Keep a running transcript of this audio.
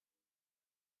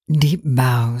Deep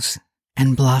boughs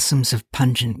and blossoms of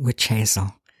pungent witch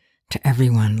hazel to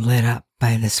everyone lit up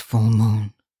by this full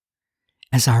moon,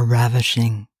 as our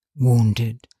ravishing,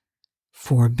 wounded,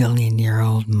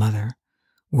 4-billion-year-old mother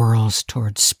whirls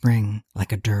towards spring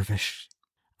like a dervish.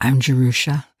 I'm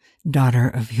Jerusha, daughter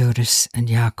of Yudis and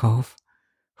Yaakov,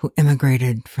 who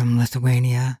immigrated from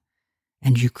Lithuania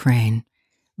and Ukraine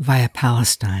via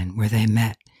Palestine, where they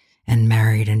met and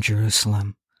married in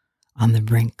Jerusalem on the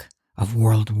brink of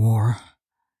World War.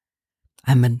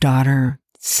 I'm a daughter,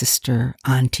 sister,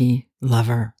 auntie,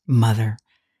 lover, mother,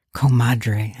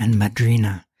 comadre, and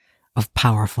madrina of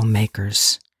powerful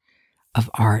makers of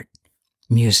art,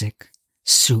 music,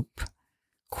 soup,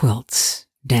 quilts,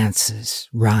 dances,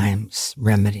 rhymes,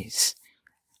 remedies,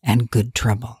 and good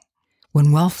trouble. When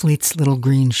Wellfleet's little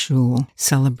green shul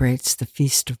celebrates the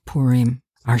feast of Purim,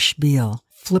 our spiel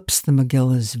flips the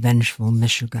Megillah's vengeful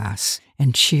mishugas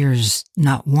and cheers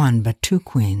not one but two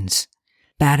queens,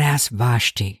 badass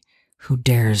Vashti, who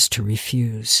dares to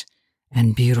refuse,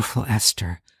 and beautiful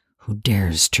Esther, who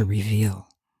dares to reveal.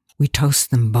 We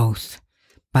toast them both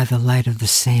by the light of the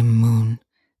same moon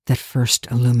that first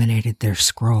illuminated their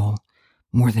scroll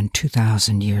more than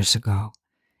 2,000 years ago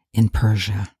in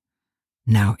Persia,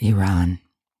 now Iran.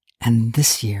 And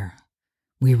this year,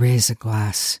 we raise a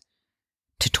glass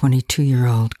to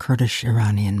 22-year-old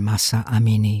Kurdish-Iranian Mahsa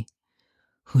Amini,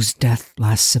 whose death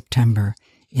last September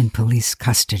in police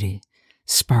custody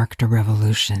sparked a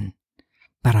revolution,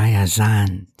 Baraya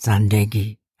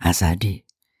Zandegi Azadi,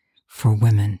 for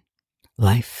women,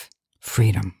 life,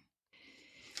 freedom.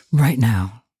 Right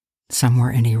now, somewhere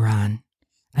in Iran,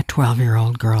 a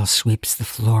 12-year-old girl sweeps the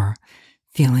floor,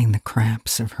 feeling the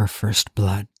cramps of her first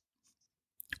blood.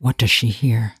 What does she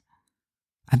hear?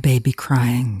 A baby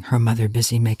crying, her mother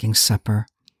busy making supper,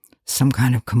 some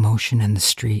kind of commotion in the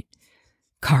street,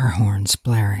 car horns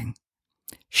blaring.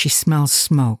 She smells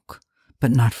smoke,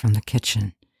 but not from the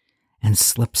kitchen, and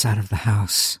slips out of the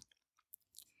house.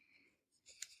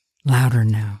 Louder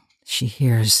now, she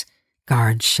hears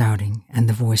guards shouting and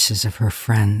the voices of her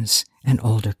friends and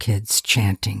older kids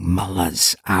chanting,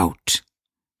 "Mullahs out."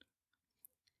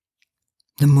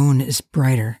 The moon is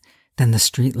brighter than the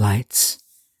street lights.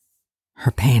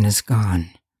 Her pain is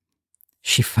gone.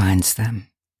 She finds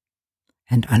them,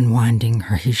 and unwinding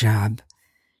her hijab,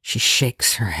 she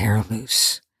shakes her hair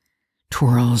loose,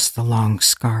 twirls the long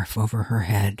scarf over her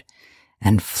head,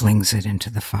 and flings it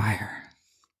into the fire.